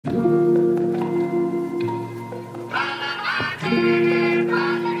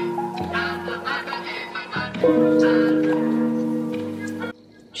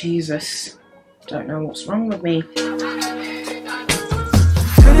Jesus, don't know what's wrong with me.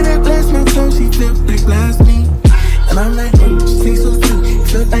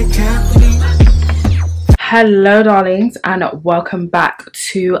 Hello darlings, and welcome back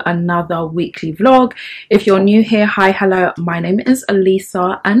to another weekly vlog. If you're new here, hi, hello, my name is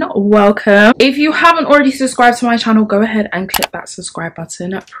Lisa and welcome. If you haven't already subscribed to my channel, go ahead and click that subscribe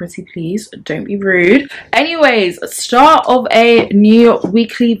button, pretty please, don't be rude. Anyways, start of a new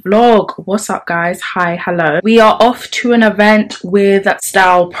weekly vlog. What's up guys? Hi, hello. We are off to an event with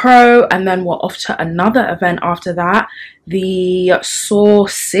Style Pro, and then we're off to another event after that, the Saw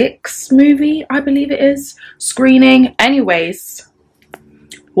 6 movie, I believe it is, screening. Anyways,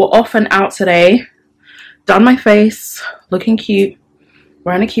 we're off and out today. Done my face, looking cute,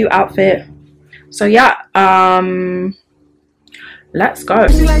 wearing a cute outfit. So yeah, let's go.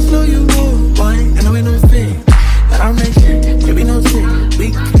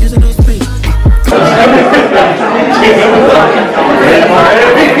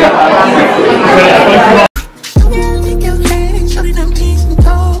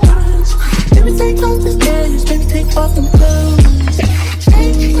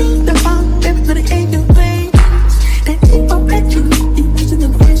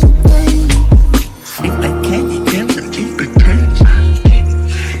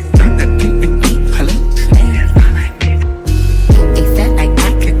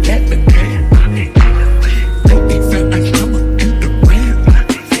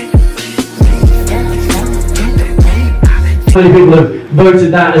 Many people have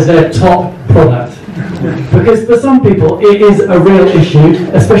voted that as their top product, because for some people it is a real issue,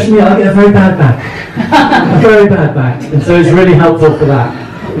 especially me. I get a very bad back, a very bad back, and so it's really helpful for that.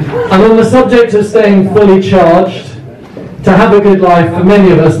 And on the subject of staying fully charged, to have a good life for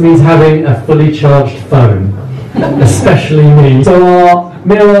many of us means having a fully charged phone, especially me. So our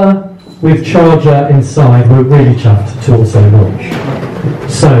mirror with charger inside, we're really chuffed to also launch.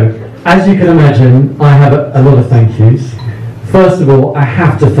 So as you can imagine, I have a lot of thank yous. First of all, I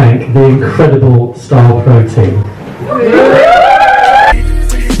have to thank the incredible Style Pro team.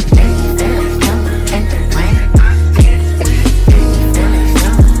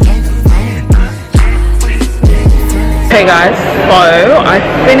 Hey guys, so I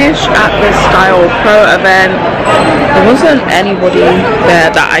finished at the Style Pro event. There wasn't anybody there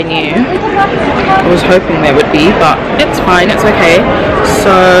that I knew. I was hoping there would be, but it's fine, it's okay.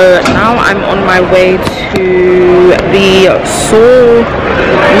 So now I'm on my way to the Saw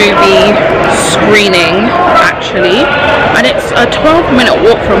movie screening actually, and it's a 12-minute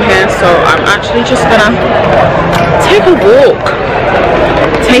walk from here, so I'm actually just gonna take a walk.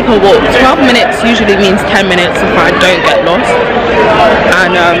 12 minutes usually means 10 minutes if I don't get lost,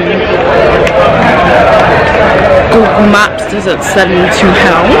 and Google Maps doesn't send me to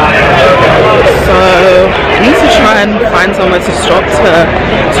hell, so I need to try and find somewhere to stop to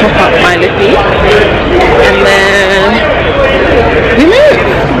top up my lippy, and then we move.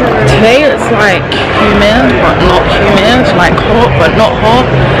 Today it's like humid but not humid, like hot but not hot,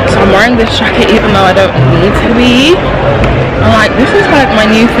 so I'm wearing this jacket even though I don't need to be. I'm like, this is like my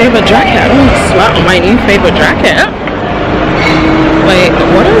new favorite jacket. I don't want to sweat on my new favorite jacket. Wait,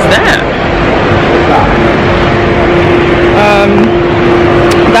 what is that?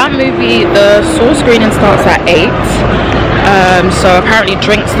 That movie, the Saw screening starts at 8. So apparently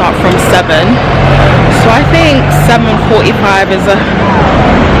drinks start from 7. So I think 7:45 is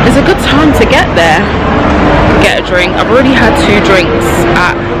a good time to get there. Get a drink. I've already had 2 drinks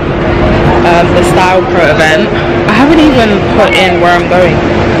at the Style Pro event. I haven't even put in where I'm going.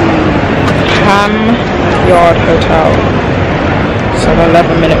 Ham Yard Hotel. So an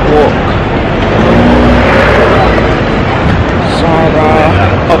 11-minute walk. Zara.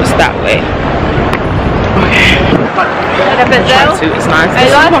 Oh, it's that way. Okay. Tracksuit is nice. This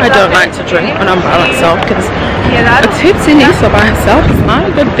is why I don't like to drink when I'm by myself, because a tipsy Lisa by herself is not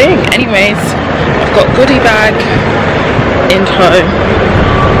a good thing. Anyways, I've got goodie bag in tow,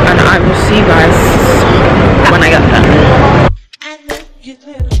 and I will see you guys when I get there. I know you're a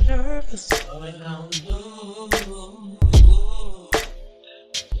little nervous.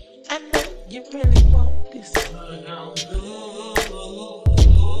 I know you really want this.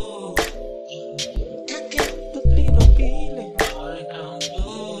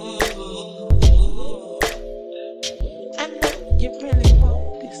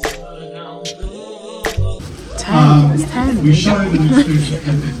 We showed an exclusive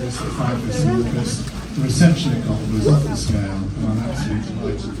clip of this at 5 because the reception it got was off the scale, and I'm absolutely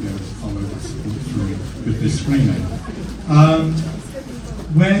delighted to be with this screening.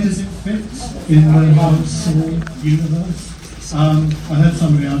 Where does it fit in the Saw universe? I heard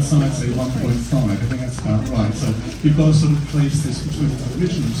somebody outside say 1.5, I think that's about right. So you've got to sort of place this between the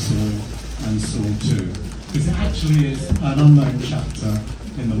original Saw and Saw 2. Because it actually is an unknown chapter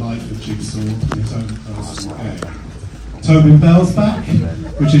in the life of Jigsaw in his own personal game. Tobin Bell's back,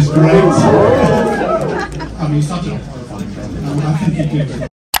 which is great. I mean, such a horrifying film. I think he did.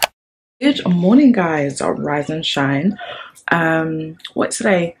 Good morning, guys. Rise and shine. What's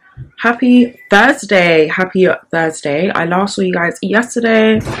today? Happy Thursday. Happy Thursday. I last saw you guys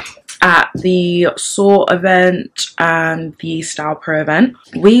yesterday at the Saw event and the Style Pro event.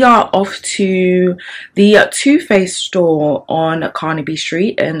 We are off to the Too Faced store on Carnaby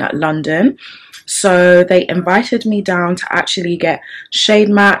Street in London. So they invited me down to actually get shade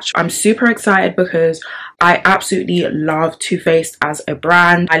match. I'm super excited because I absolutely love Too Faced as a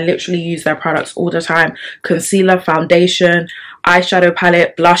brand. I literally use their products all the time. Concealer, foundation, eyeshadow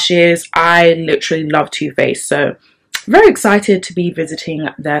palette, blushes. I literally love Too Faced. So very excited to be visiting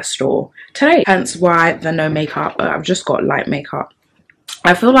their store today. Hence why the no makeup. I've just got light makeup.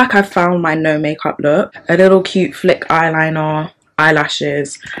 I feel like I found my no makeup look. A little cute flick eyeliner,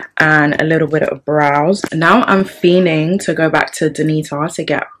 eyelashes, and a little bit of brows. Now I'm fiending to go back to Danita to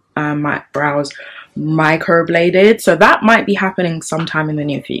get my brows microbladed, so that might be happening sometime in the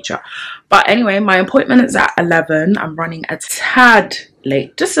near future. But anyway, my appointment is at 11. I'm running a tad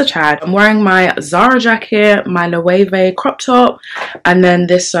late, just a tad. I'm wearing my Zara jacket, my Loewe crop top, and then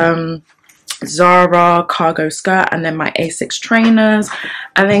this Zara cargo skirt, and then my Asics trainers,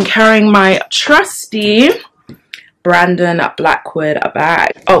 and then carrying my trusty Brandon Blackwood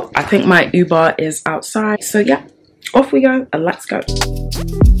bag. Oh, I think my Uber is outside. So yeah, off we go and let's go.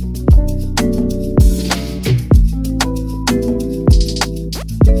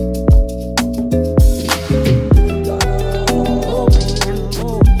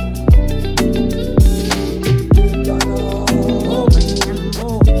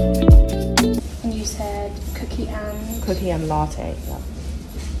 And you said cookie and latte. Yeah.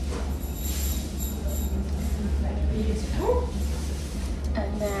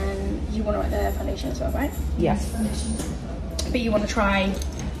 And then you want to write the foundation as well, right? Yes. But you want to try,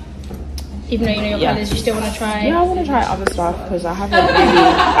 even though you know your colours, you still want to try? Yeah, I want to try other stuff because I haven't really,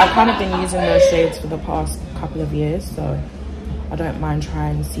 I've kind of been using those shades for the past couple of years, so I don't mind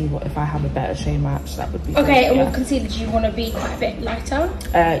trying to see what if I have a better shade match. That would be okay. good. And what concealer do you want to be quite a bit lighter?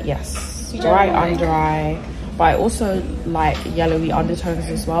 Yes, bright under eye, but I also like yellowy undertones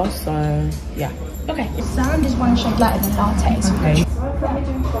as well, so yeah. Okay, Sand is one shade lighter than Latte. Okay.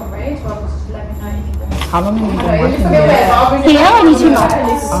 How long have you been working with? Here, only 2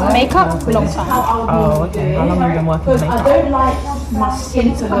 months. Makeup, long time. Oh, okay. How long have you been working with makeup? My skin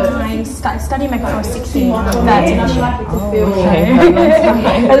I started studying makeup when I was 16. I'm 13 this year. Oh,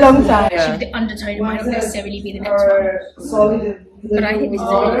 okay. A long time. Actually, the undertone might not necessarily be the next one. But I think this is a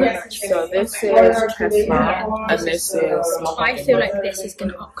really good match. So this is Chestnut and this is... I feel like this is going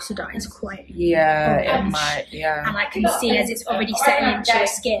to oxidize quite it might, yeah. And I can see as it's already settling into your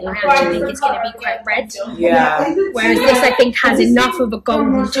skin, I actually think it's going to be quite red. Yeah. Whereas this, I think, has enough of a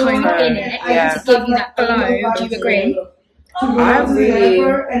golden tone in it to give you that glow. Do you agree? I really...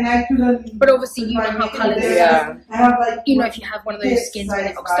 But obviously you know how colours, you know if you have one of those skins where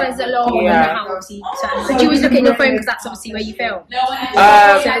it oxidizes a lot, you know how obviously certain, do you always look at your phone because that's obviously where you film? no,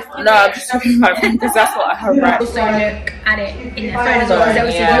 I'm just looking at my phone because that's what I have read. Also look at it in their phone as well, because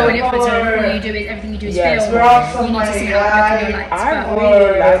obviously if you're in it for all you do is, everything you do is film, you need to see how it looks in your lights. I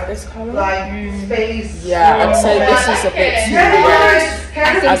really like this colour. Yeah, I'd say this is a bit too red. I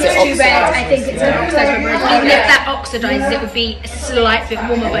think it's too red, I think it's going to oxidize, even if that oxidizes it would be a slight bit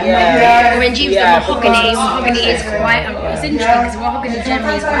warmer, but orangey with the mahogany. Mahogany is quite it's interesting because mahogany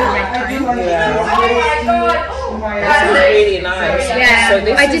generally is quite a red tone. This is really nice. Yeah, so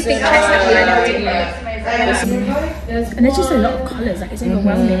this I did think chestnut. And there's just a lot of colours, like it's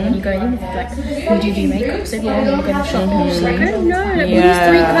overwhelming when you go in, like when you do makeup, so when you go in the shop, you're just like, I don't know, like these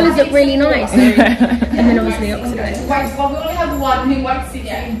 3 colours look really nice, and then obviously oxidise.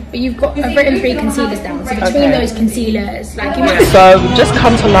 But you've got, I've written 3 concealers down, so between those concealers, like you might... So we've just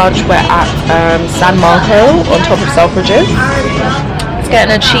come to lunch, we're at San Marco on top of Selfridges.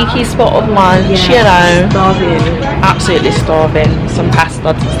 Getting a cheeky spot of lunch, you know. Starving. Absolutely starving. Some pasta,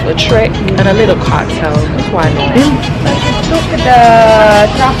 that's the trick, and a little cocktail. Why not? The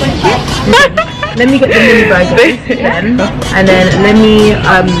chocolate chip. Let me get the mini burger then, and then let me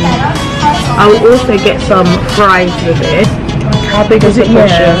I'll also get some fries with it. How big is it?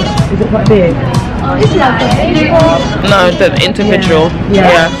 Yeah. Is it quite big? It's like a No, the individual.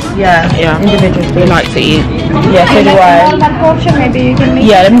 Yeah. Individuals. We like to eat. Yeah, so do I. normal portion, maybe you can make.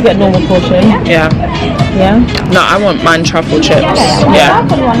 Yeah, let me get normal portion. Yeah. Yeah. No, I want mine truffle chips. Yeah.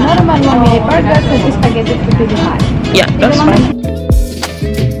 One normal, one mini burger, so this spaghetti could be high. Yeah, that's fine.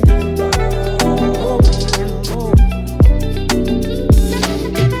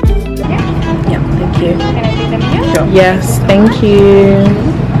 Thank you. Can I take them here? Sure. Yes, thank you.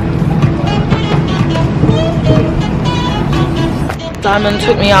 Diamond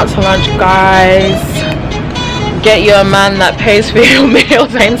took me out to lunch, guys. Get you a man that pays for your meals.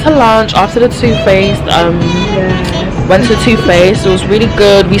 Came to lunch after the Too Faced. Yes. Went to Too Faced. It was really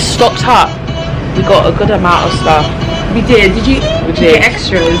good. We stocked up. We got a good amount of stuff. We did. Did you? We did. Get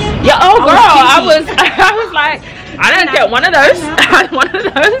extras. Yeah. Oh, girl, I was like, I didn't get one of those. I had one of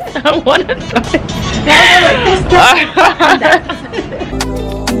those. And one of those.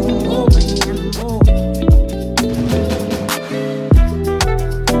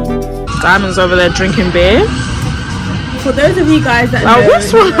 Diamond's over there drinking beer. For those of you guys that know,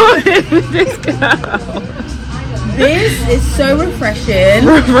 What's wrong with this girl? this is so refreshing.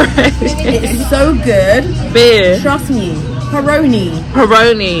 It's so good. Beer. Trust me. Peroni.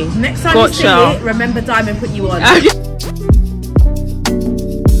 Next time you see it, remember Diamond put you on.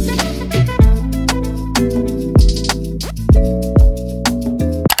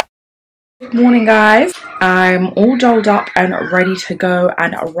 Morning, guys. I'm all dolled up and ready to go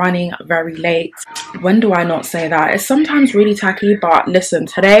and running very late. When do I not say that? It's sometimes really tacky, but listen,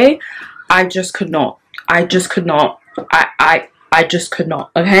 today I just could not. I just could not. I just could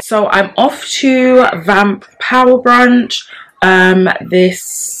not. Okay, so I'm off to Vamp Power Brunch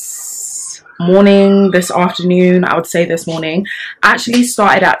this morning, this afternoon. I would say this morning. Actually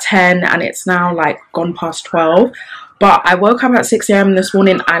started at 10 and it's now like gone past 12. But I woke up at 6 a.m. this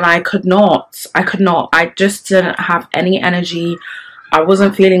morning and I could not. I just didn't have any energy. I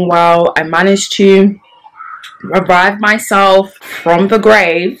wasn't feeling well. I managed to revive myself from the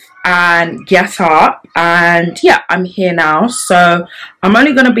grave and get up. And yeah, I'm here now. So I'm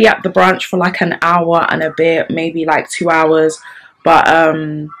only going to be at the brunch for like an hour and a bit, maybe like 2 hours. But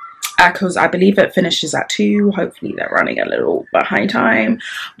because I believe it finishes at 2. Hopefully they're running a little behind time.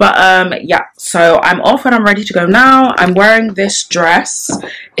 But yeah, so I'm off and I'm ready to go now. I'm wearing this dress.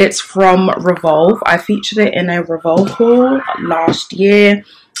 It's from Revolve. I featured it in a Revolve haul last year.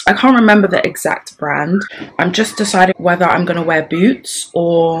 I can't remember the exact brand. I'm just deciding whether I'm going to wear boots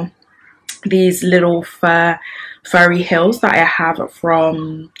or these little furry heels that I have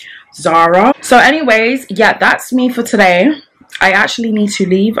from Zara. So anyways, yeah, that's me for today. I actually need to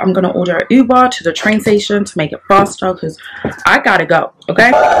leave. I'm gonna order an Uber to the train station to make it faster because I gotta go.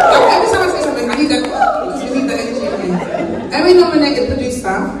 Okay. Every time I say something, I need that because we need the energy again. Every nominated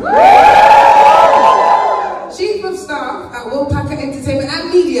producer, chief of staff at Will Packer Entertainment and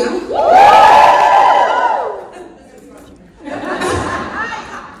Media.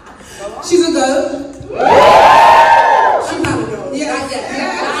 She's a girl. She's not a girl.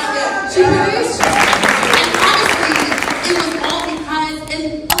 Yeah. She produced.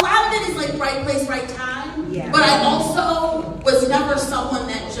 But I also was never someone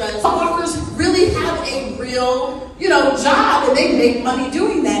that just workers really have a real, job and they make money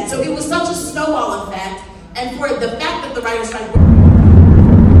doing that. So it was such a snowball effect. And for the fact that the writers strike. I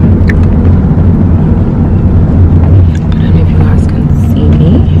don't know if you guys can see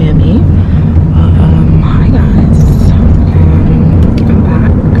me, hear me. Hi guys. I'm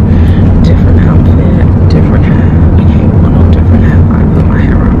back. Different outfit, different hair. Okay, well not different hair, but I put my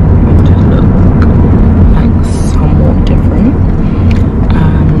hair up to look like somewhat different.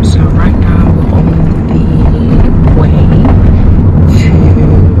 So right now we're on the way to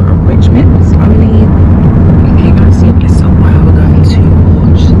Richmond slowly. You guys see me, so we're going to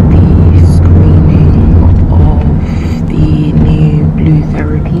watch the screening of the new Blue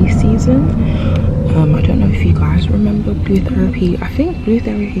Therapy season. I don't know if you guys remember Blue Therapy. I think Blue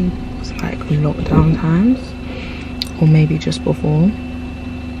Therapy was like lockdown times or maybe just before.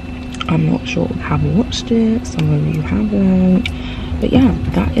 I'm not sure. I haven't watched it, some of you haven't, but yeah,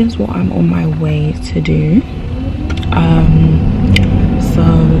 that is what I'm on my way to do. So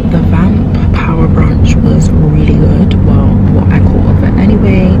the Vamp Power Brunch was really good. Well, what I caught of it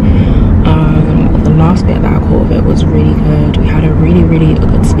anyway. The last bit that I caught of it was really good. We had a really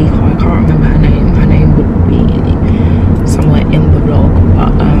good speaker. I can't remember her name. Her name would be somewhere in the vlog,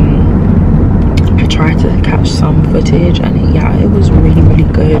 but I tried to catch some footage and yeah, it was really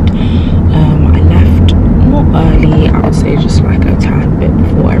good. I left not early, I would say just like a tad bit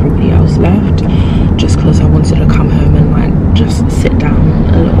before everybody else left, just because I wanted to come home and like just sit down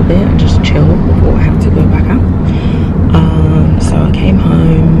a little bit and just chill before I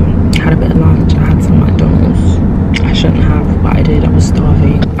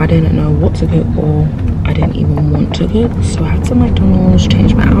to cook or I didn't even want to cook, so I had some McDonald's,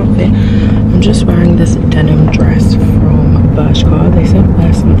 change my outfit. I'm just wearing this denim dress from Bershka. They said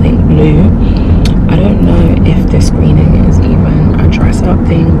wear something blue. I don't know if this screening is even a dress up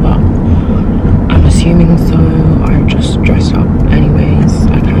thing, but I'm assuming so. I just dressed up anyways.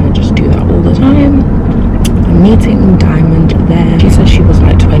 I kind of just do that all the time. I'm meeting Diamond there. She said she was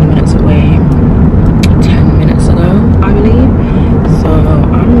like 20 minutes away 10 minutes ago, I believe. So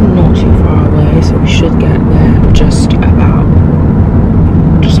I'm not too far away, so we should get there just about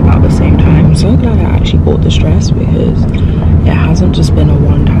the same time. I'm so glad I actually bought this dress because it hasn't just been a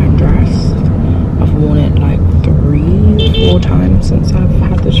one-time dress. I've worn it like 3 or 4 times since I've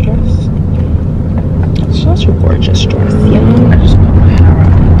had this dress. It's such a gorgeous dress. Yeah, I just put my hair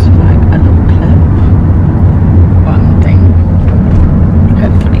up into like a little clip bun thing.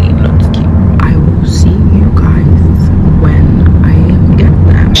 Hopefully it looks cute. I will see you guys when I get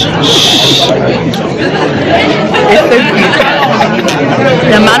there. It's so cute.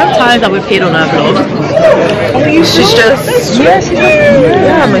 The amount of times that we paid on our vlog. She's just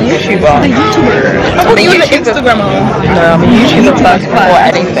I'm a YouTuber. I'm a Instagrammer. No, I'm a YouTuber first before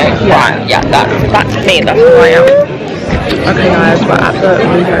anything. Right, yeah, that's me, that's who I am. Okay guys, we're at the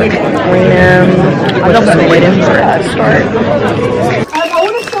we're just waiting for it to start. I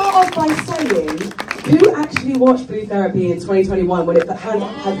want to start off by saying who actually watched Blue Therapy in 2021 when it had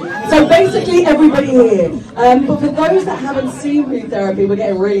so basically everybody here. But for those that haven't seen Blue Therapy, we're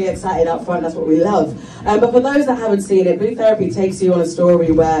getting really excited up front, that's what we love. But for those that haven't seen it, Blue Therapy takes you on a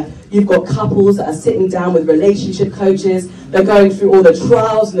story where you've got couples that are sitting down with relationship coaches, they're going through all the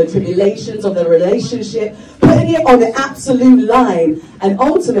trials and the tribulations of their relationship, putting it on the absolute line, and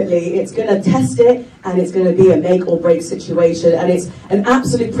ultimately it's going to test it and it's going to be a make or break situation, and it's an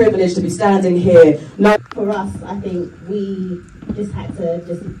absolute privilege to be standing here. No, for us, I think we just had to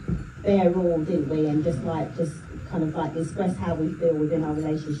just bear all, didn't we, and just kind of like express how we feel within our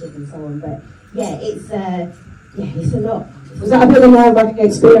relationship and so on. But yeah, it's a lot. Was that a bit of a nerve-wracking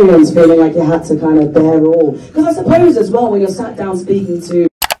experience, feeling like you had to kind of bear all? Because I suppose as well, when you're sat down speaking to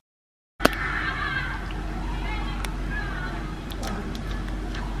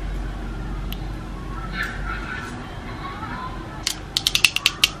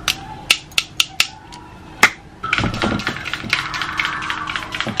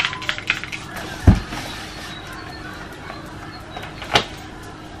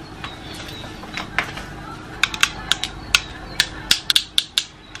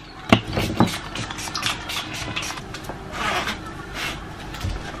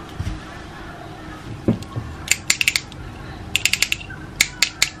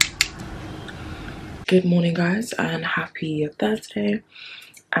Good morning guys and happy Thursday,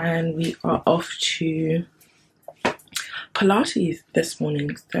 and we are off to Pilates this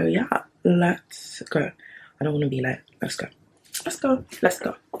morning, so yeah, let's go. I don't want to be late. Let's go. Let's go. Let's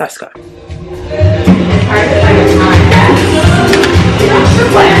go. Let's go.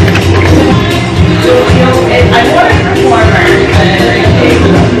 I want a progress.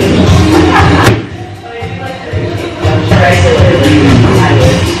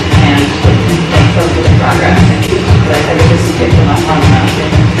 But I just stick to my phone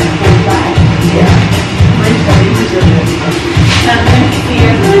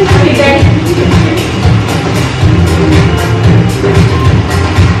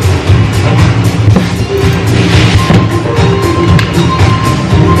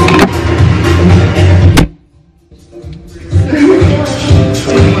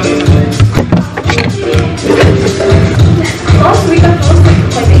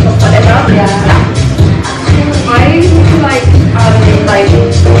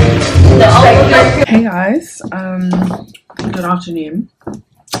Hey guys, good afternoon.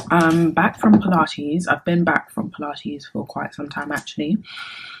 I'm back from Pilates. I've been back from Pilates for quite some time actually.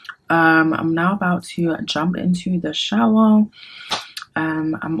 I'm now about to jump into the shower.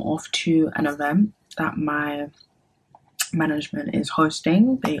 I'm off to an event that my management is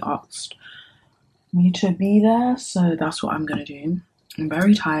hosting. They asked me to be there, so that's what I'm gonna do. I'm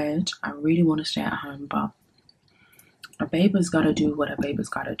very tired. I really want to stay at home, but a babe has got to do what a babe has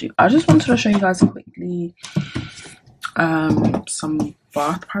got to do. I just wanted to show you guys quickly some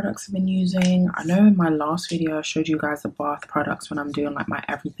bath products I've been using. I know in my last video I showed you guys the bath products when I'm doing like my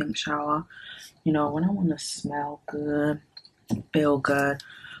everything shower, you know, when I want to smell good, feel good.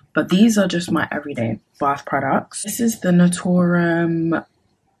 But these are just my everyday bath products. This is the Naturium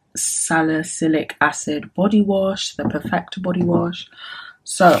Salicylic Acid body wash, the Perfect body wash.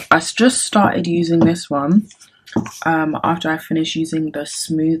 So I just started using this one. after I finish using the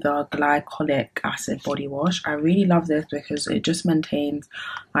smoother glycolic acid body wash. I really love this because it just maintains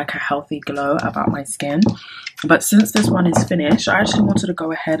like a healthy glow about my skin. But since this one is finished, I actually wanted to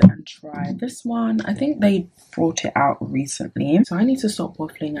go ahead and try this one. I think they brought it out recently, so I need to stop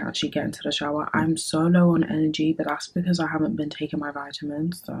waffling and actually get into the shower. I'm so low on energy, but that's because I haven't been taking my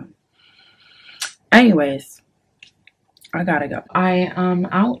vitamins. So anyways, I gotta go. I am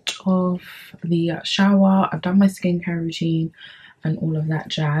out of the shower. I've done my skincare routine and all of that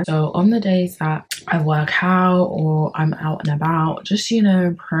jazz. So on the days that I work out or I'm out and about, just, you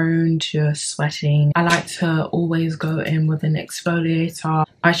know, prone to sweating, I like to always go in with an exfoliator.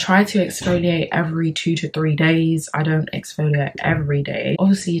 I try to exfoliate every 2 to 3 days. I don't exfoliate every day.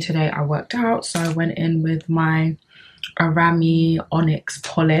 Obviously today I worked out, so I went in with my Arami Onyx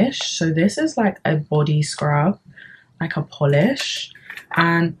polish. So this is like a body scrub, like a polish,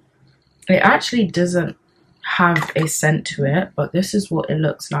 and it actually doesn't have a scent to it, but this is what it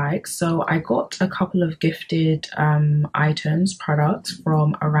looks like. So I got a couple of gifted products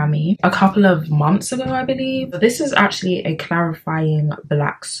from Arami a couple of months ago, I believe. This is actually a clarifying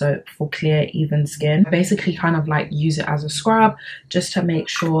black soap for clear, even skin. I basically kind of like use it as a scrub just to make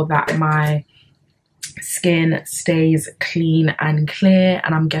sure that my skin stays clean and clear,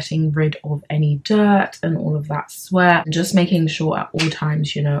 and I'm getting rid of any dirt and all of that sweat, just making sure at all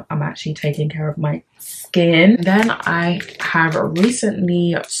times, you know, I'm actually taking care of my skin. Then I have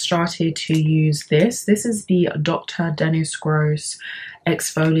recently started to use this is the Dr. Dennis Gross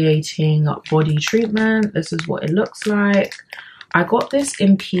exfoliating body treatment. This is what it looks like. I got this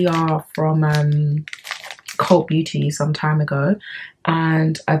in PR from Cult Beauty some time ago,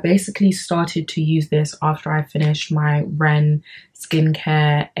 and I basically started to use this after I finished my Ren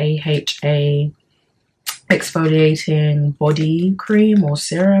Skincare AHA exfoliating body cream or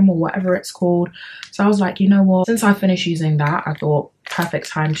serum or whatever it's called. So I was like, you know what, since I finished using that, I thought perfect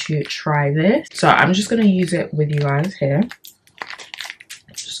time to try this. So I'm just going to use it with you guys here.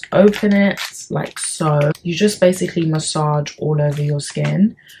 Just open it like so. You just basically massage all over your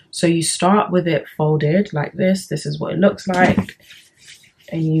skin. So you start with it folded like this. This is what it looks like.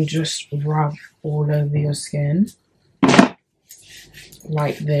 And you just rub all over your skin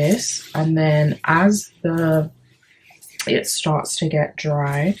like this. And then as it starts to get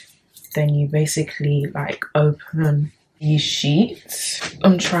dried, then you basically like open these sheets.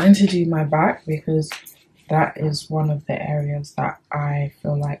 I'm trying to do my back because that is one of the areas that I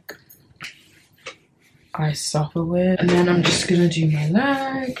feel like I suffer with. And then I'm just gonna do my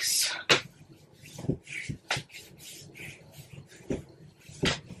legs.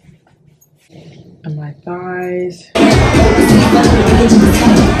 And my thighs.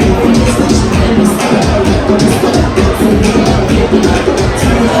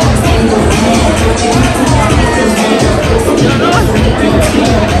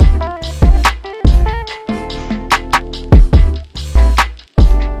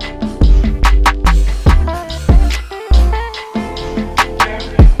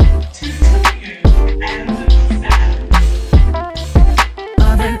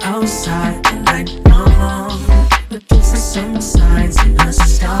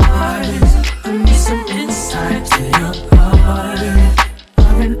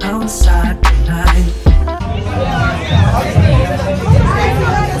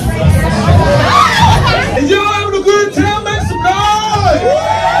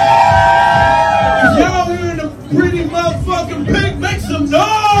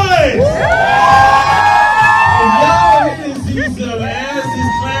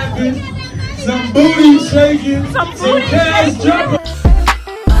 Some booty shaking, some cash jumping.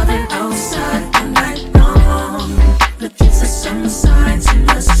 I've been outside all night long, looking for some signs in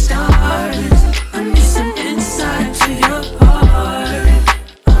the stars. I need some insight to your heart.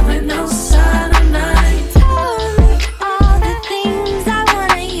 I've been outside all night. Tell me all the things I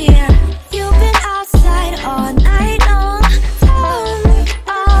wanna hear. You've been outside all night long. Tell me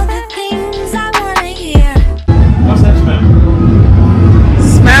all the things I wanna hear. What's that smell?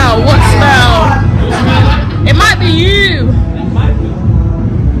 Smell? What smell? It might be you.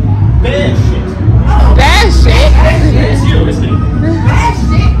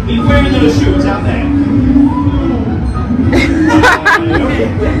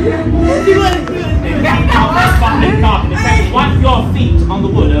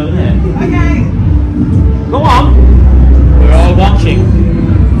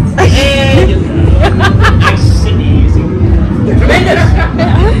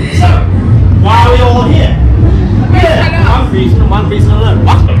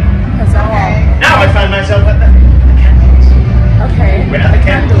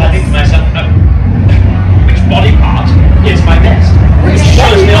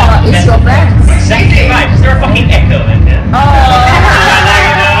 It's your best. Exactly right. Is there a fucking echo in there? Oh.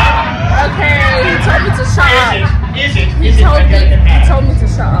 Okay, he told me to shut up. Is it? He told me to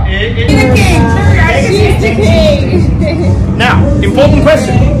shut up. She's the king. Now, important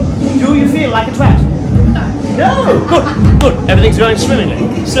question. Do you feel like a twat? No. Good. Good. Everything's going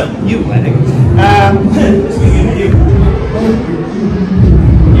swimmingly. So, you, Lenny. Let's begin with you.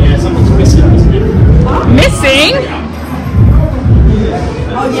 Yeah, something's missing, isn't it? Missing?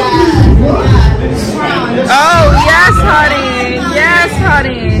 Oh yeah. Oh yes, honey. Yes,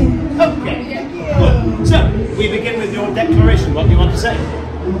 honey. Okay. Good. So, we begin with your declaration. What do you want to say?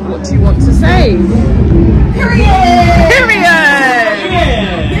 What do you want to say? Period. Period.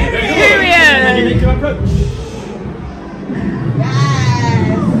 Period. Ready to approach.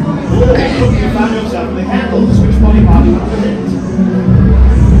 You found yourself with a candle. Which body part do you want to hit?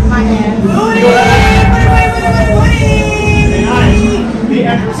 My hand. The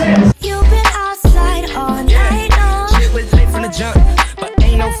entrance is. You've been outside all night long. Shit was lit from the jump, but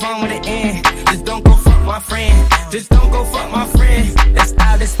ain't no fun with it in. Just don't go fuck my friend. Just don't go fuck my friend. That's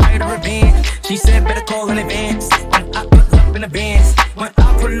how this fight of revenge. She said better call in advance. When I pull up in the Benz, when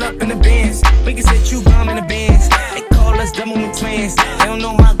I pull up in the Benz, we can set you bomb in the Benz. They call us double with twins. They don't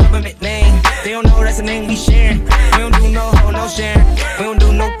know my government name. They don't know that's the name we sharing. We don't do no hoe, no sharing. We don't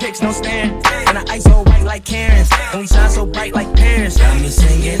do no pics, no staring. And the ice so white like Karens, and we shine so bright like parents. Got me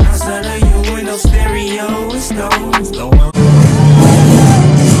singing outside of your window stereo. It's going.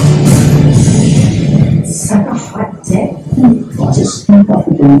 Such a hot day. I just think I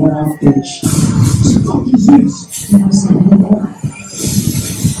could do one after this. It's fucking use.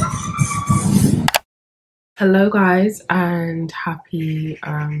 Hello guys, and happy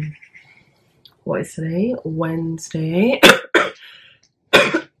what is today? Wednesday.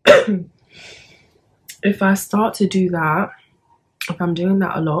 If I start to do that, if I'm doing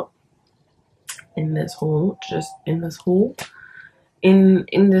that a lot in this haul, just in this haul, in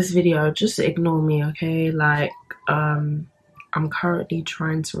this video, just ignore me, okay? Like I'm currently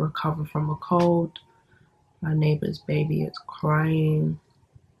trying to recover from a cold. My neighbor's baby is crying.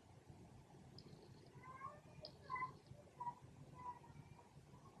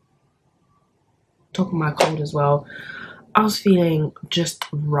 Talking my cold as well. I was feeling just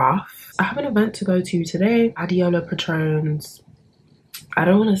rough. I have an event to go to today. Adeola Patronne's, I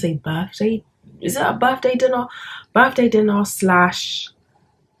don't want to say birthday. Is it a birthday dinner? Birthday dinner slash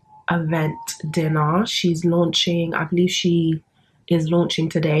event dinner. She's launching, I believe she is launching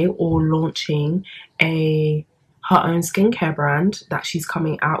today, or launching her own skincare brand that she's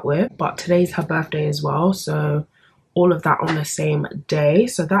coming out with. But today's her birthday as well, so all of that on the same day.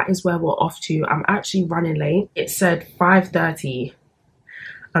 So that is where we're off to. I'm actually running late. It said 5:30,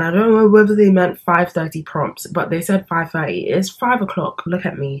 and I don't know whether they meant 5:30 prompts, but they said 5:30. It's 5 o'clock. Look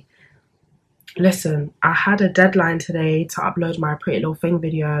at me. Listen, I had a deadline today to upload my Pretty Little Thing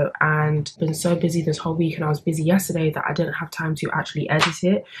video, and been so busy this whole week, and I was busy yesterday that I didn't have time to actually edit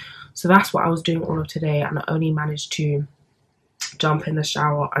it. So that's what I was doing all of today, and I only managed to jump in the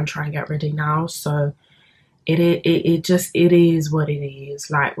shower and try and get ready now. So it is what it is.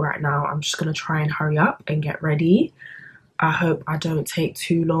 Like right now, I'm just gonna try and hurry up and get ready. I hope I don't take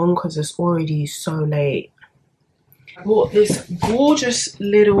too long because it's already so late. I bought this gorgeous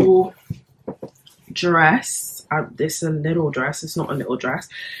little dress. This is a little dress. It's not a little dress.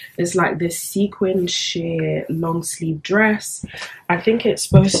 It's like this sequin sheer long sleeve dress. I think it's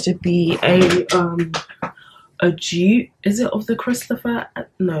supposed to be a dupe. Is it of the Christopher?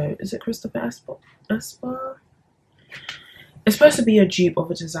 No, is it Christopher Esper? It's supposed to be a dupe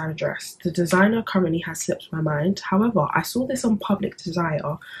of a designer dress. The designer currently has slipped my mind. However, I saw this on Public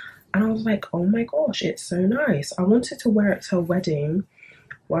Desire and I was like, oh my gosh, it's so nice. I wanted to wear it to a wedding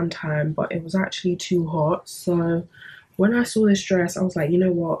one time, but it was actually too hot. So when I saw this dress, I was like, you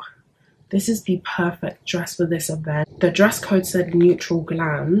know what? This is the perfect dress for this event. The dress code said neutral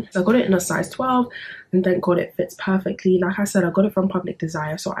glam. So I got it in a size 12, and thank God it fits perfectly. Like I said, I got it from Public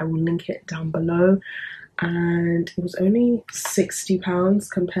Desire, so I will link it down below. And it was only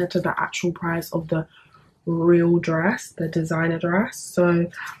 £60 compared to the actual price of the real dress, the designer dress. So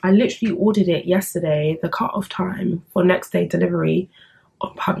I literally ordered it yesterday. The cut-off time for next day delivery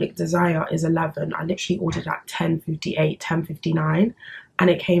on Public Desire is 11. I literally ordered at 10:58, 10:59, and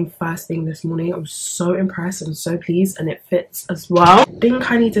it came first thing this morning. I was so impressed and so pleased, and it fits as well. I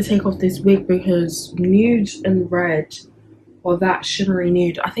think I need to take off this wig because nude and red, or that shimmery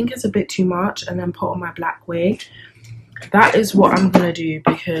nude, I think it's a bit too much, and then put on my black wig. That is what I'm gonna do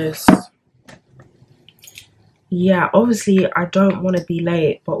because, yeah, obviously I don't want to be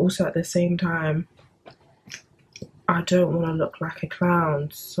late, but also at the same time I don't want to look like a clown,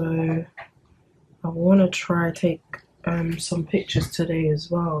 so I want to try take some pictures today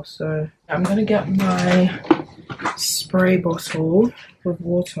as well. So I'm gonna get my spray bottle with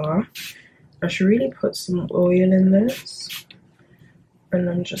water. I should really put some oil in this, and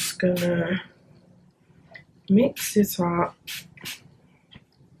I'm just gonna mix it up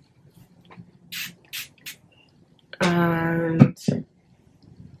and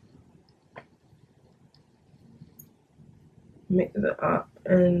mix it up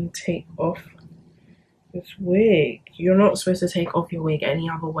and take off this wig. You're not supposed to take off your wig any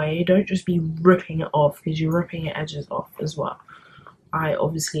other way. Don't just be ripping it off, because you're ripping your edges off as well. I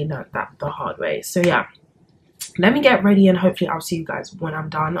obviously learned that the hard way. So yeah, let me get ready and hopefully I'll see you guys when I'm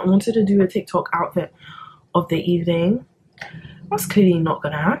done. I wanted to do a TikTok outfit of the evening. That's clearly not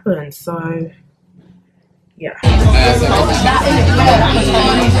gonna happen, so yeah.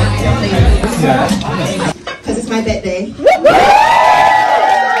 Because it's my birthday.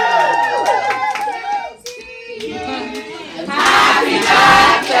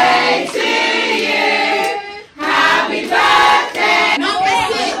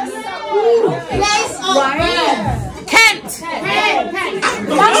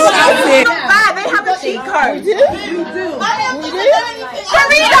 They have a cheat code. We do.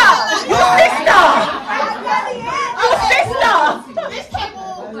 Karina, your sister. Your sister.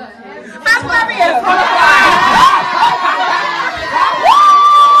 I'm Marion.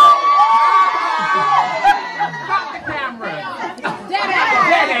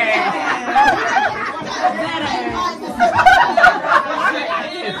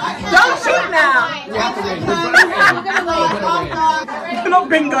 Don't shoot now. Not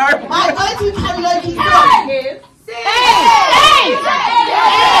bingo. I do karaoke.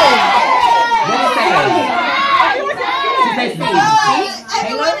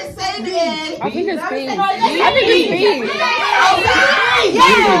 Everyone is saying it. I think it's B. I think it's B.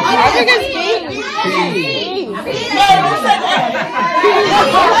 I think it's B.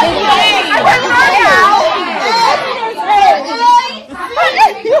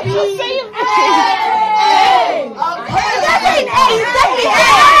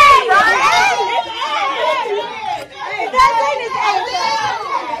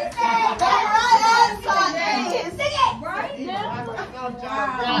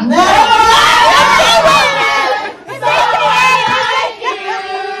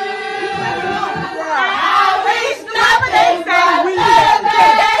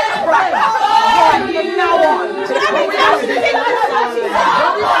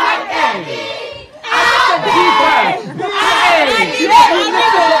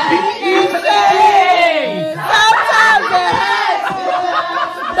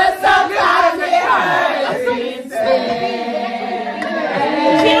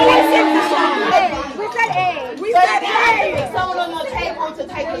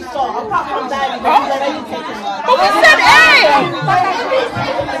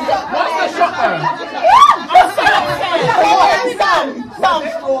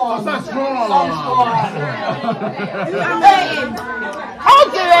 I'll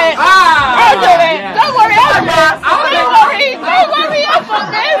do it. I'll do it. Don't worry, I'll do it. Don't worry, I've got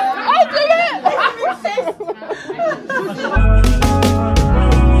this. I'll do it.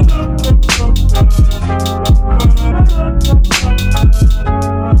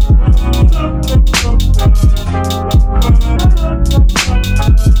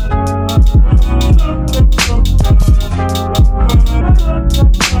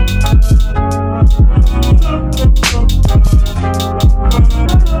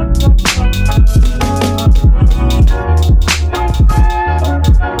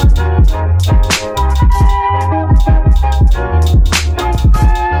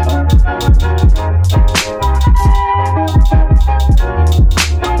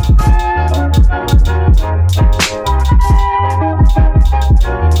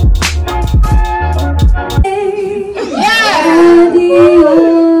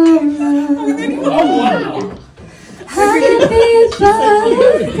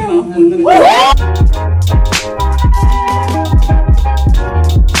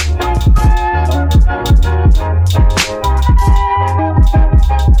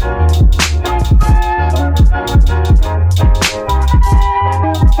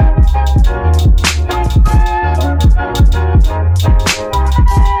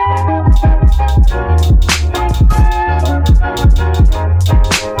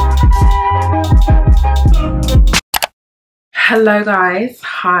 Hello guys,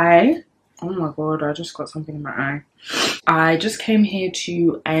 hi. Oh my god, I just got something in my eye. I just came here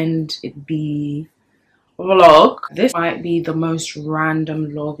to end the vlog. This might be the most random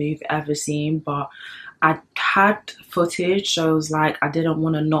vlog you've ever seen, but I had footage, so I was like, I didn't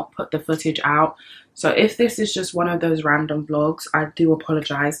want to not put the footage out. So if this is just one of those random vlogs, I do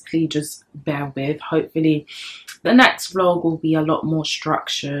apologize. Please just bear with. Hopefully the next vlog will be a lot more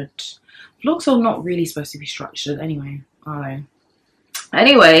structured. Vlogs are not really supposed to be structured anyway, are they?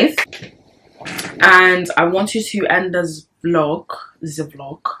 Anyways, and I wanted to end this vlog,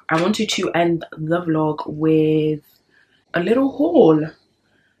 I wanted to end the vlog with a little haul.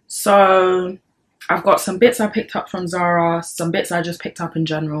 So I've got some bits I picked up from Zara, some bits I just picked up in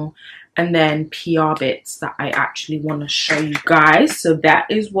general, and then PR bits that I actually want to show you guys. So that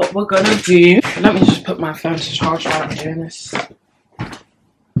is what we're gonna do. Let me just put my phone to charge while I'm doing this.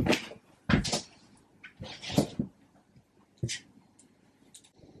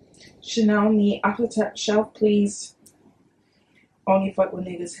 Chanel me upper top shelf, please. Only fuck with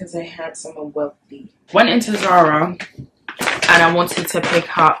niggas because they're handsome and wealthy. Went into Zara and I wanted to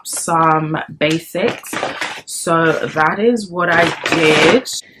pick up some basics. So that is what I did.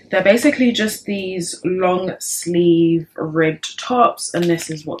 They're basically just these long sleeve ribbed tops, and this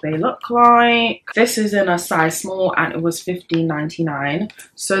is what they look like. This is in a size small and it was $15.99.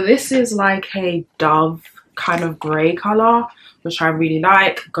 So this is like a dove kind of grey colour, which I really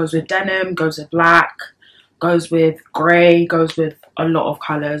like. Goes with denim, goes with black, goes with grey, goes with a lot of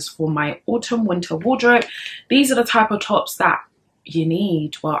colours for my autumn winter wardrobe. These are the type of tops that you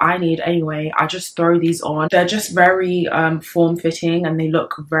need, well I need anyway. I just throw these on. They're just very form-fitting and they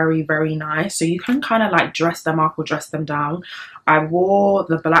look very, very nice. So you can kind of like dress them up or dress them down. I wore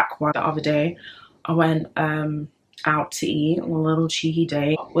the black one the other day. I went out to eat on a little cheeky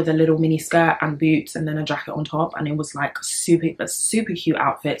day with a little mini skirt and boots and then a jacket on top, and it was like a super cute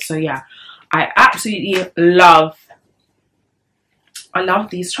outfit. So yeah, I absolutely love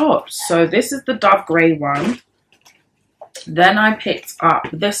these tops. So this is the dove grey one. Then I picked up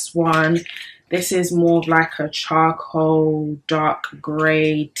this one. This is more of like a charcoal, dark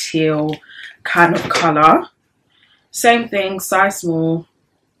grey, teal kind of colour. Same thing, size small.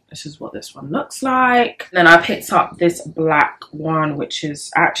 This is what this one looks like. Then I picked up this black one, which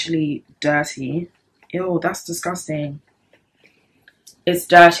is actually dirty. Ew, that's disgusting. It's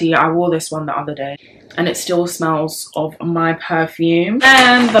dirty. I wore this one the other day and it still smells of my perfume.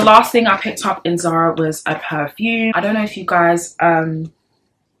 And the last thing I picked up in Zara was a perfume. I don't know if you guys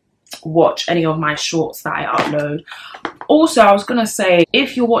watch any of my shorts that I upload. Also, I was gonna say,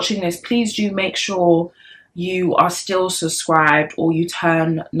 if you're watching this, please do make sure you are still subscribed or you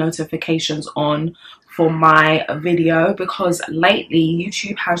turn notifications on for my video, because lately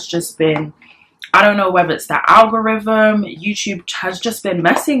YouTube has just been, I don't know whether it's the algorithm, YouTube has just been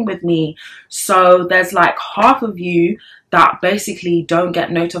messing with me. So there's like half of you that basically don't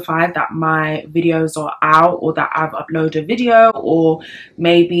get notified that my videos are out or that I've uploaded a video, or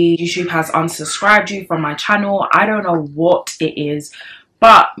maybe YouTube has unsubscribed you from my channel. I don't know what it is,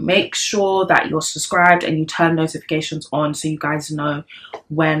 but make sure that you're subscribed and you turn notifications on so you guys know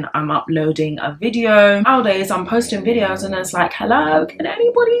when I'm uploading a video. Nowadays I'm posting videos and it's like, hello, can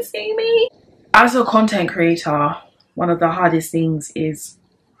anybody see me? As a content creator, one of the hardest things is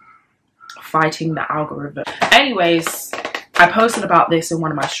fighting the algorithm. Anyways, I posted about this in one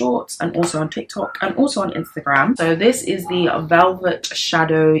of my shorts and also on TikTok and also on Instagram. So this is the Velvet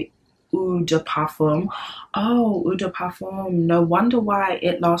Shadow Eau de Parfum. Oh, Eau de Parfum. No wonder why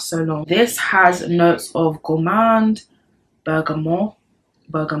it lasts so long. This has notes of gourmand, bergamot.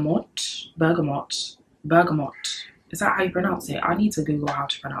 Is that how you pronounce it? I need to Google how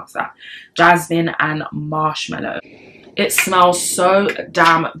to pronounce that. Jasmine and marshmallow. It smells so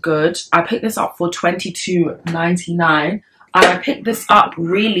damn good. I picked this up for $22.99. And I picked this up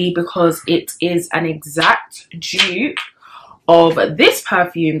really because it is an exact dupe of this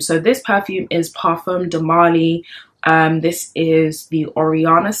perfume. So this perfume is Parfum de Marly. This is the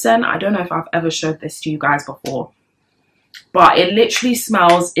Oriana scent. I don't know if I've ever showed this to you guys before, but it literally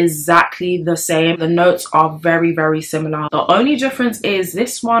smells exactly the same. The notes are very, very similar. The only difference is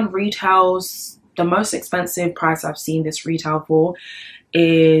this one retails, the most expensive price I've seen this retail for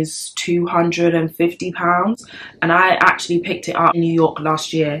is £250, and I actually picked it up in New York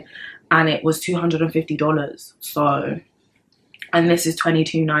last year and it was $250. So, and this is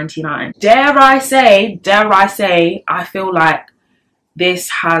 $22.99. Dare I say, I feel like this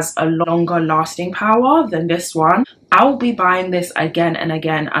has a longer lasting power than this one. I will be buying this again and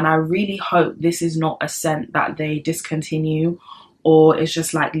again, and I really hope this is not a scent that they discontinue or it's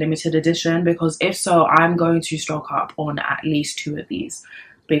just like limited edition, because if so, I'm going to stock up on at least 2 of these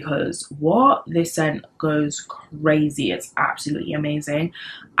because what, this scent goes crazy. It's absolutely amazing.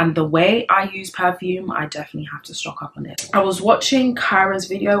 And the way I use perfume, I definitely have to stock up on it. I was watching Kyra's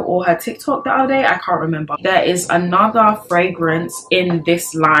video or her TikTok the other day, I can't remember. There is another fragrance in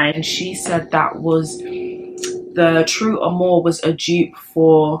this line, and she said that was the True Amour was a dupe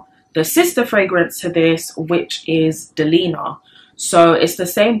for the sister fragrance to this, which is Delina. So it's the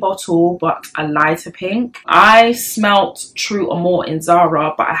same bottle but a lighter pink. I smelt True Amour in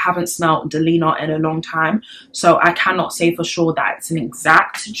Zara, but I haven't smelt Delina in a long time, so I cannot say for sure that it's an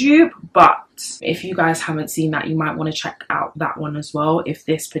exact dupe. But if you guys haven't seen that, you might want to check out that one as well if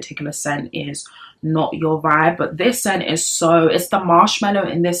this particular scent is not your vibe. But this scent is so, it's the marshmallow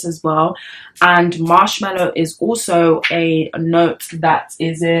in this as well, and marshmallow is also a note that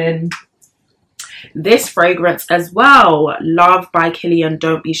is in this fragrance as well. Love by Killian,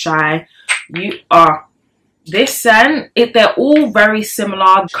 Don't Be Shy. You are this scent, they're all very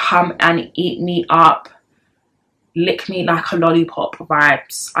similar. Come and eat me up, lick me like a lollipop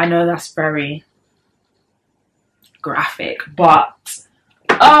vibes. I know that's very graphic, but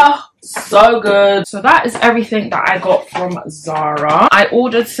so good. So that is everything that I got from Zara. I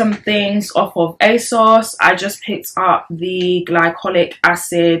ordered some things off of ASOS. I just picked up the glycolic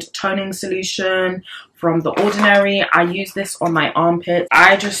acid toning solution from The Ordinary. I use this on my armpits.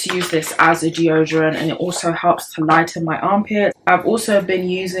 I just use this as a deodorant, and it also helps to lighten my armpits. I've also been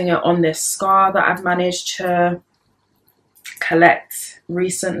using it on this scar that I've managed to collect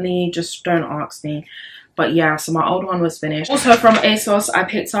recently. Just don't ask me. But yeah, so my old one was finished. Also from ASOS, I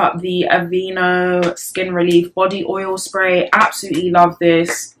picked up the Aveeno Skin Relief Body Oil Spray. Absolutely love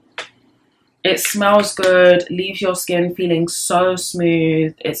this. It smells good, leaves your skin feeling so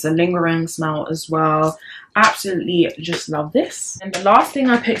smooth. It's a lingering smell as well. Absolutely just love this. And the last thing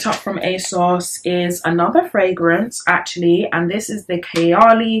I picked up from ASOS is another fragrance actually, and this is the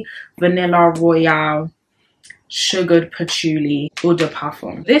Kayali Vanilla Royale Sugared Patchouli Eau de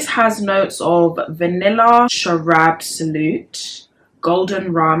Parfum. This has notes of vanilla, charab salute,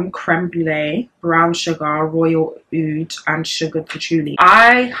 golden rum, creme brulee, brown sugar, royal oud, and sugared patchouli.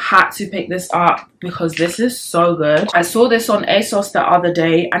 I had to pick this up because this is so good. I saw this on ASOS the other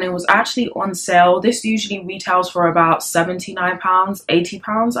day and it was actually on sale. This usually retails for about £79,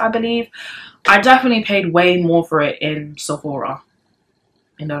 £80 I believe. I definitely paid way more for it in Sephora.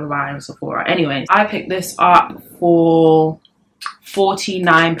 Sephora. Anyways, I picked this up for £49,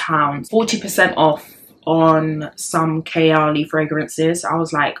 40% off on some Kayali fragrances. I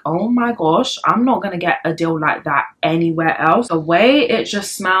was like, oh my gosh, I'm not gonna get a deal like that anywhere else. The way it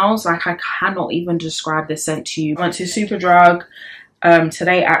just smells, like I cannot even describe this scent to you. I went to Superdrug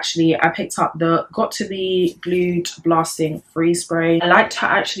today actually. I picked up the Got to Be Glued Blasting Freeze Spray. I like to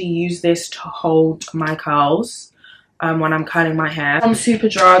actually use this to hold my curls when I'm curling my hair. From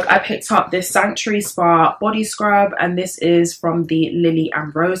Superdrug, I picked up this Sanctuary Spa body scrub, and this is from the Lily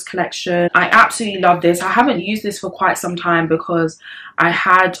and Rose collection. I absolutely love this. I haven't used this for quite some time because I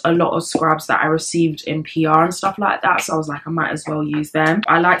had a lot of scrubs that I received in PR and stuff like that, so I was like, I might as well use them.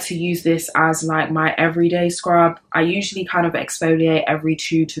 I like to use this as like my everyday scrub. I usually kind of exfoliate every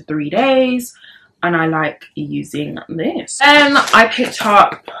 2 to 3 days, and I like using this. Then I picked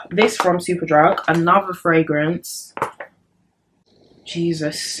up this from Superdrug, another fragrance.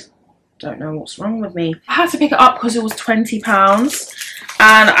 Jesus, don't know what's wrong with me. I had to pick it up because it was £20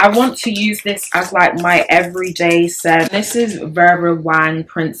 and I want to use this as like my everyday scent. This is Vera Wang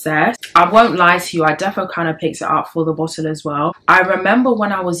Princess. I won't lie to you, I definitely kind of picked it up for the bottle as well. I remember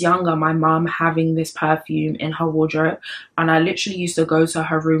when I was younger, my mum having this perfume in her wardrobe, and I literally used to go to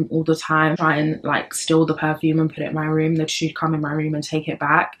her room all the time, try and like steal the perfume and put it in my room. Then she'd come in my room and take it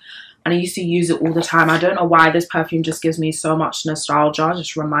back. And I used to use it all the time. I don't know why this perfume just gives me so much nostalgia. It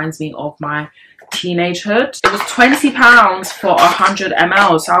just reminds me of my teenagehood. It was £20 for 100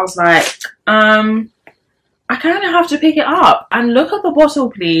 ml. So I was like, I kind of have to pick it up. And look at the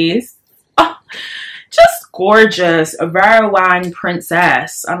bottle, please. Oh, just gorgeous. A Vera Wang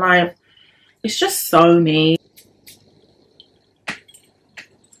Princess. And like, it's just so me.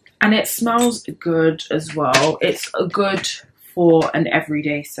 And it smells good as well. It's a good for an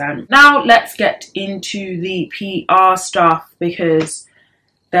everyday scent. Now let's get into the PR stuff because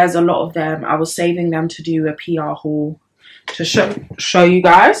there's a lot of them. I was saving them to do a PR haul to show you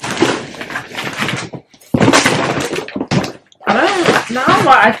guys. Now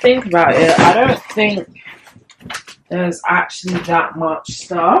that I think about it, I don't think there's actually that much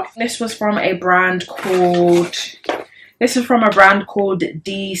stuff. This was from a brand called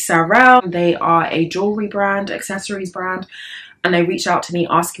D. Zara. They are a jewelry brand, accessories brand. and they reached out to me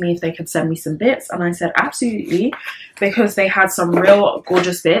asking me if they could send me some bits, and I said absolutely, because they had some real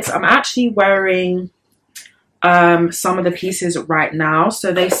gorgeous bits. I'm actually wearing some of the pieces right now.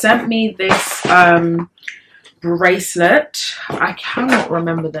 So they sent me this bracelet. I cannot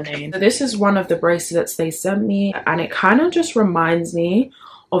remember the name. So this is one of the bracelets they sent me, and it kind of just reminds me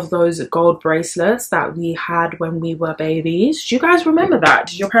of those gold bracelets that we had when we were babies. Do you guys remember that?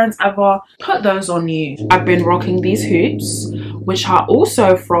 Did your parents ever put those on you? I've been rocking these hoops, which are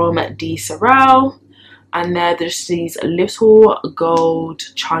also from Zara, and they're just these little gold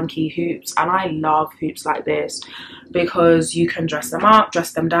chunky hoops, and I love hoops like this because you can dress them up,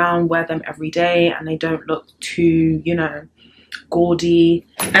 dress them down, wear them every day, and they don't look too, you know, gaudy.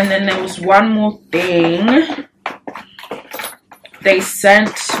 And then there was one more thing. They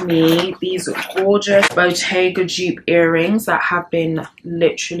sent me these gorgeous Bottega dupe earrings that have been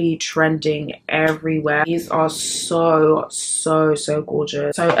literally trending everywhere. These are so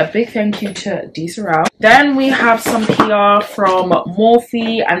gorgeous. So a big thank you to Zara. Then we have some PR from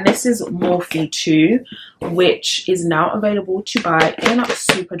Morphe, and this is Morphe 2, which is now available to buy in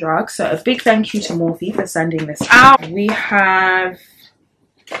Superdrug. So a big thank you to Morphe for sending this out. We have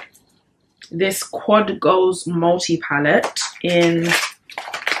this Quad Goals multi palette in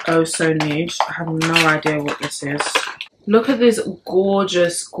Oh So Nude. I have no idea what this is. Look at this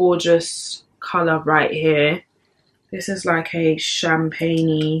gorgeous color right here. This is like a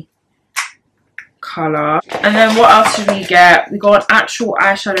champagne-y color. And then what else did we get? We got an actual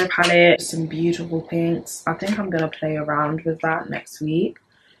eyeshadow palette, some beautiful pinks. I think I'm gonna play around with that next week.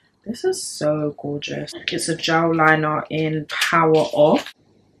 This is so gorgeous. It's a gel liner in Power Off.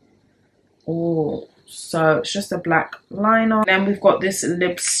 Oh, so it's just a black liner. Then we've got this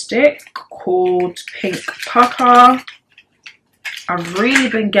lipstick called Pink Pucker. I've really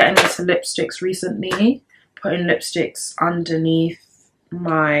been getting into lipsticks recently, putting lipsticks underneath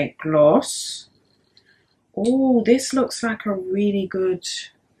my gloss. Oh, this looks like a really good,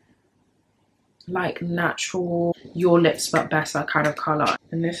 like, natural Your Lips But Better kind of color.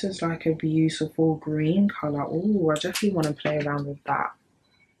 And this is like a beautiful green color. Oh, I definitely want to play around with that.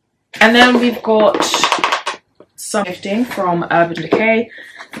 And then we've got some gifting from Urban Decay.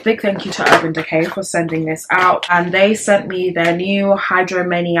 Big thank you to Urban Decay for sending this out. And they sent me their new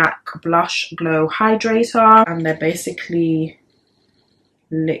Hydromaniac Blush Glow Hydrator. And they're basically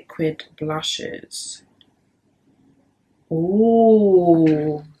liquid blushes.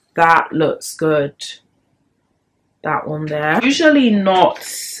 Ooh, that looks good. That one there. Usually not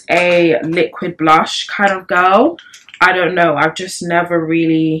a liquid blush kind of girl. I don't know. I've just never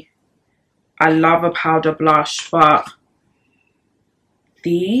really... I love a powder blush, but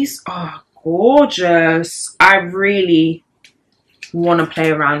these are gorgeous. I really want to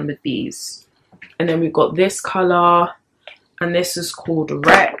play around with these. And then we've got this color, and this is called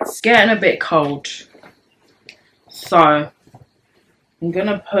Rex. Getting a bit cold, so I'm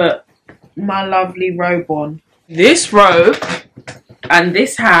gonna put my lovely robe on. This robe and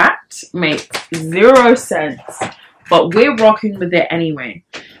this hat make 0 sense, but we're rocking with it anyway.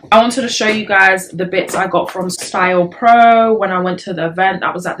 I wanted to show you guys the bits I got from Style Pro when I went to the event.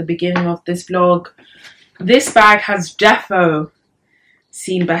 That was at the beginning of this vlog. This bag has defo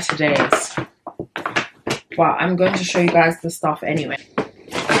seen better days, but I'm going to show you guys the stuff anyway.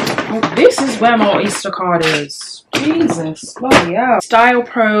 This is where my Oyster card is. Jesus, bloody hell. Style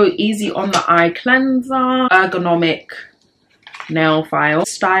Pro Easy on the Eye Cleanser, ergonomic nail file.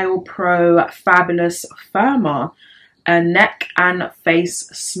 Style Pro Fabulous Firmer, a neck and face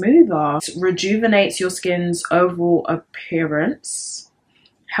smoother. It rejuvenates your skin's overall appearance,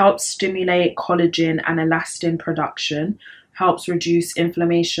 helps stimulate collagen and elastin production, helps reduce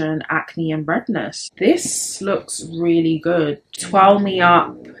inflammation, acne and redness. This looks really good. Twirl Me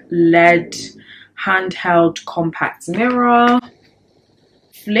Up LED handheld compact mirror,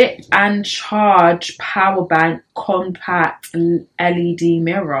 flip and charge power bank compact LED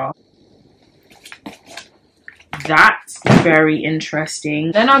mirror. That's very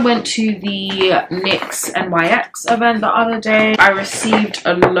interesting. Then I went to the NYX NYX event the other day. I received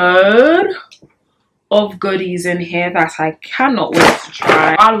a load of goodies in here that I cannot wait to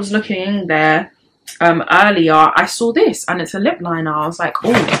try. I was looking in there earlier, I saw this, and it's a lip liner. I was like,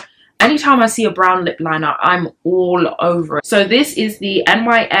 oh, anytime I see a brown lip liner, I'm all over it. So this is the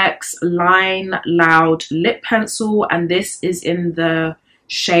NYX Line Loud lip pencil, and this is in the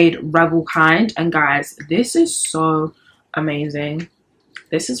shade Rebel Kind. And guys, this is so amazing.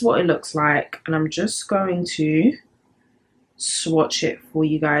 This is what it looks like, and I'm just going to swatch it for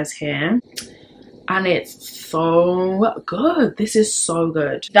you guys here. and it's so good. This is so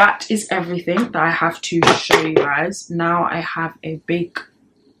good. That is everything that I have to show you guys. Now I have a big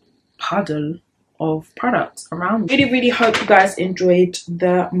puddle of products around me. Really hope you guys enjoyed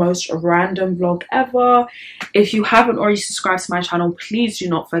the most random vlog ever. If you haven't already subscribed to my channel, please do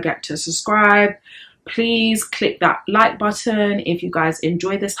not forget to subscribe. Please click that like button if you guys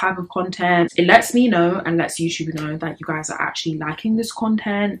enjoy this type of content. It lets me know and lets YouTube know that you guys are actually liking this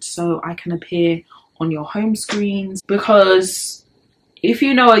content, so I can appear on your home screens. Because if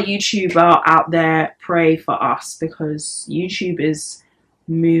you know a YouTuber out there, pray for us, because YouTube is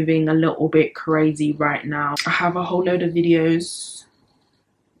moving a little bit crazy right now. I have a whole load of videos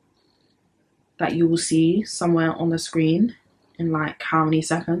that you will see somewhere on the screen in like how many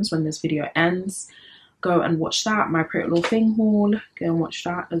seconds when this video ends. Go and watch that. My Pretty Little Thing haul, go and watch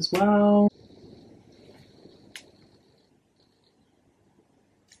that as well.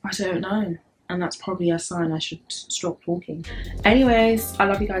 I don't know, and that's probably a sign I should stop talking. Anyways, I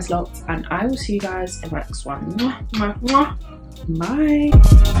love you guys lots, and I will see you guys in the next one. Mwah, mwah, mwah.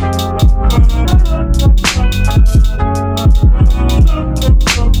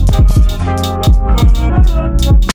 Bye.